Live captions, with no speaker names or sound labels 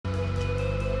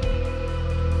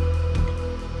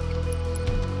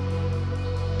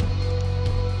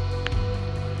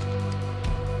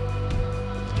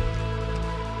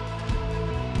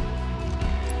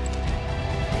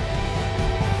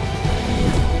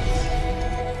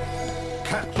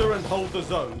Capture and hold the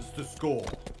zones to score.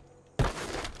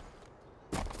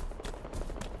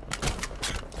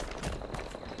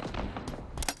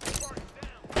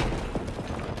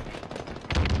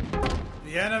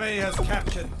 The enemy has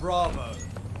captured Bravo.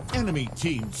 Enemy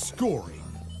team scoring.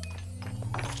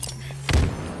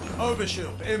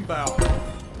 Overshield inbound.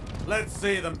 Let's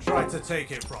see them try to take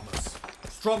it from us.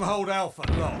 Stronghold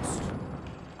Alpha lost.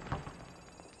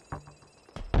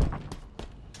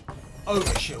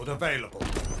 Overshield available.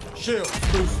 Shields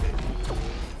boosted.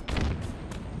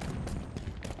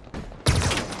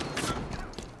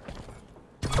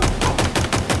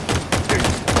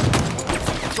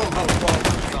 Stronghold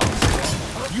Bravo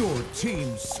lost. Your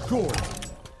team scoring.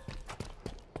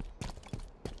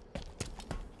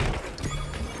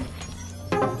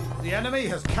 The enemy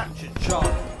has captured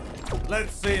Charlie.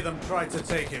 Let's see them try to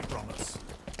take it from us.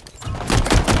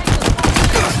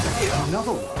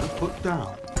 Another one put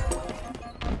down.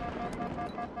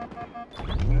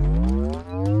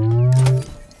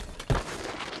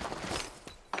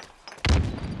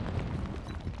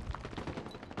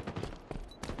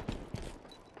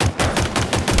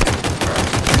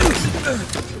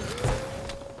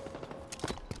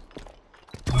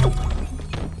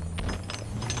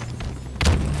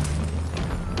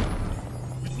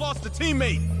 We've lost a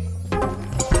teammate!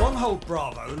 Stronghold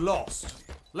Bravo lost.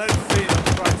 Let's see them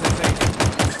try to take it.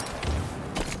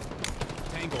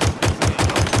 Tango.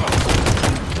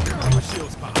 Our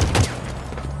shields pop.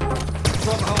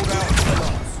 Stronghold Alpha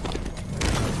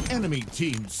lost. Enemy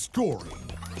team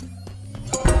scoring.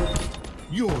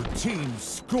 Your team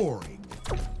scoring.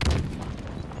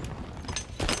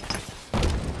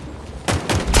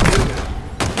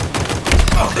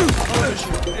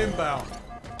 Overshield inbound.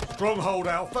 Stronghold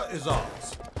Alpha is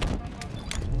ours.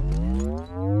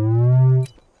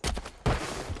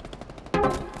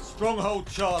 Stronghold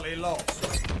Charlie lost.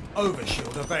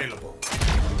 Overshield available.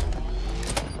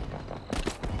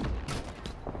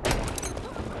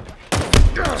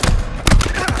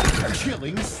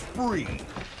 Killing spree.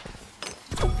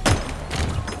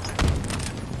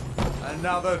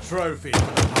 Another trophy for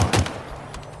the party.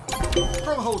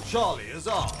 Stronghold Charlie is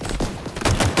ours.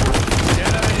 The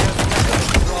enemy has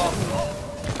captured Bravo.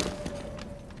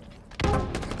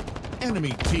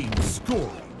 Enemy team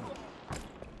scoring.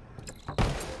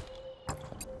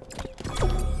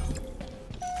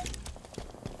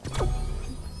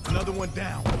 Another one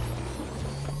down.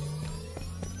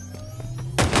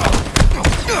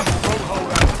 Stronghold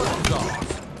Alpha is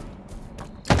ours.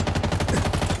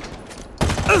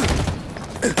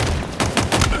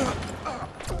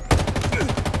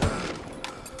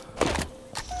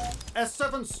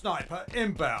 S7 Sniper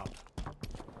inbound.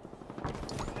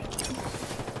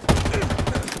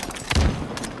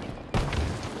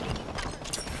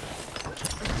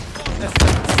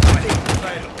 S7 Sniper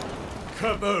available.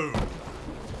 Kaboom!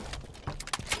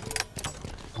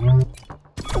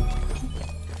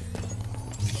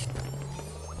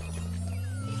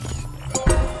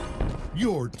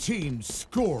 Your team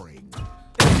scoring.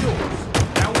 It's yours.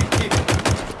 Now we keep it.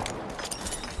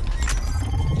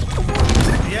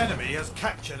 The enemy has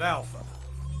captured Alpha.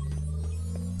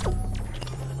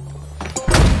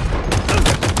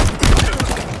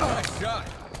 Nice shot.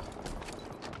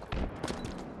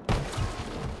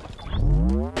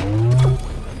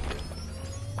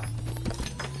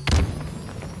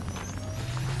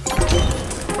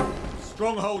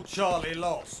 Stronghold Charlie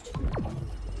lost.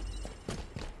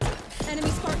 Enemy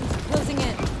Spartans closing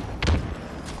in.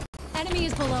 Enemy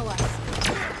is below us.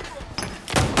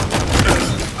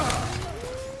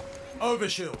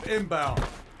 Overshield inbound.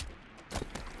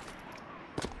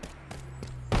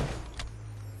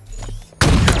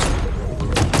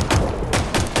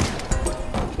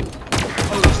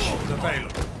 Overshield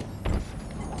available.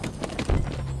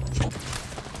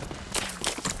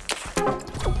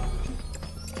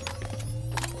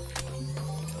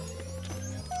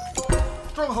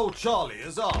 Stronghold Charlie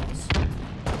is ours.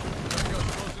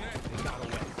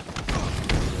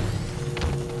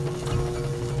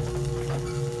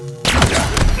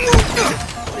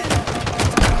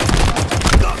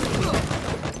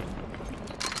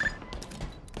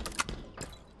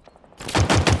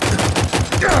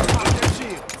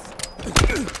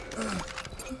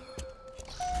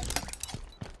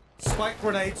 Spike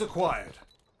grenades acquired.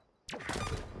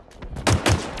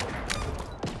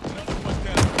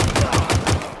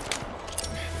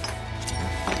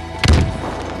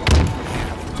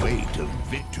 Way to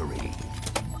victory.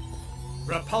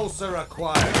 Repulsor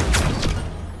acquired.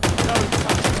 No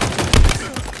touch.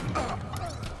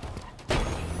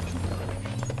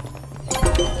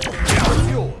 It's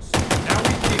yours. Now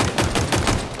we keep it.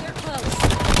 They're close.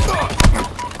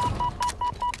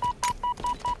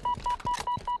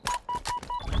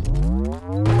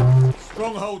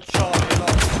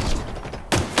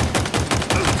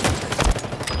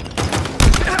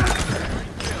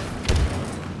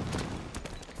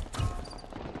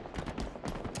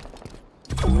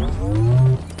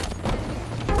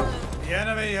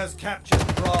 has captured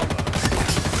Bravo.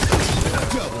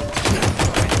 Double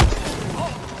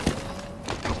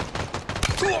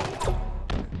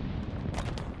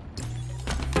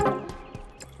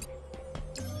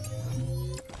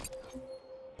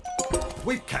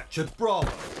We've captured Bravo.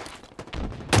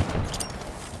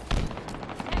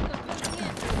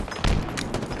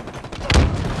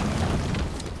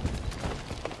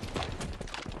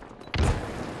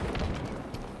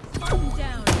 Spartan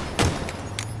down.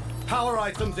 Power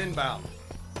items inbound.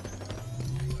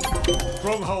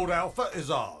 Stronghold Alpha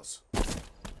is ours.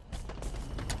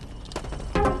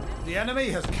 The enemy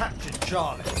has captured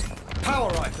Charlie.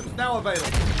 Power items now available.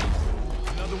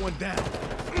 Another one down.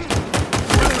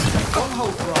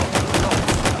 Stronghold Bravo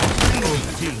lost. enemy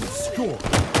team scoring.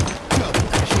 Double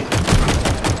kill.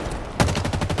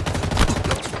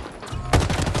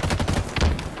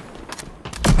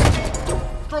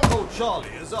 Stronghold Charlie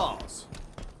is ours.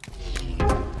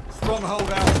 Stronghold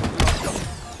Alpha.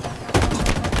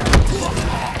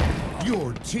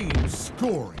 Your team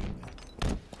scoring.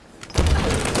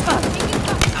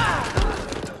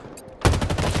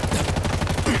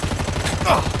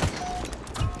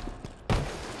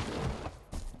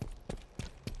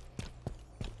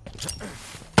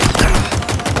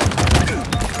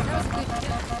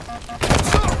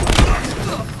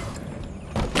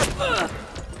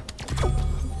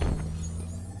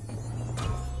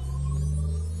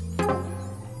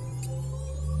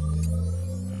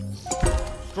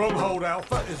 Stronghold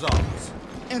Alpha is ours.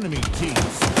 Enemy team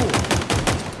scoring.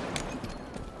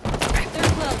 They're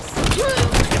close.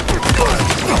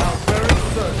 Now very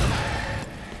certain.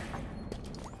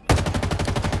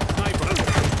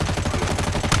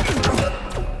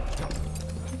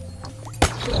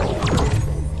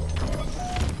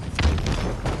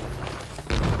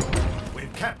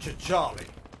 We've captured Charlie.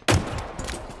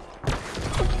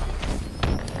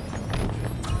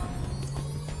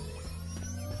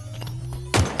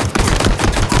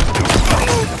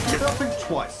 Don't think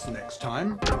twice next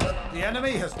time. The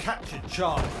enemy has captured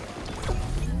Charlie.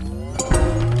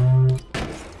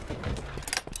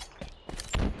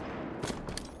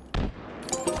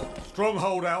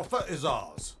 Stronghold Alpha is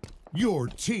ours. Your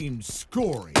team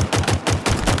scoring.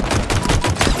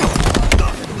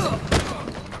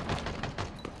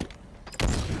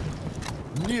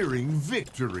 Nearing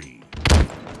victory.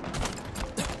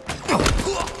 Game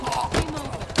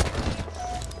over.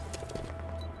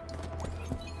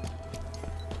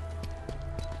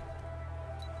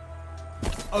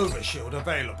 Overshield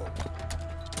available.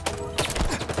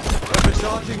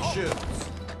 Overcharging shields.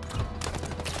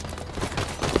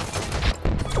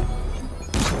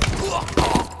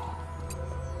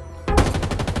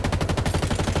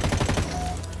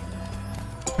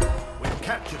 We've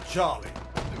captured Charlie.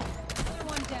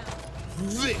 One down.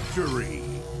 Victory.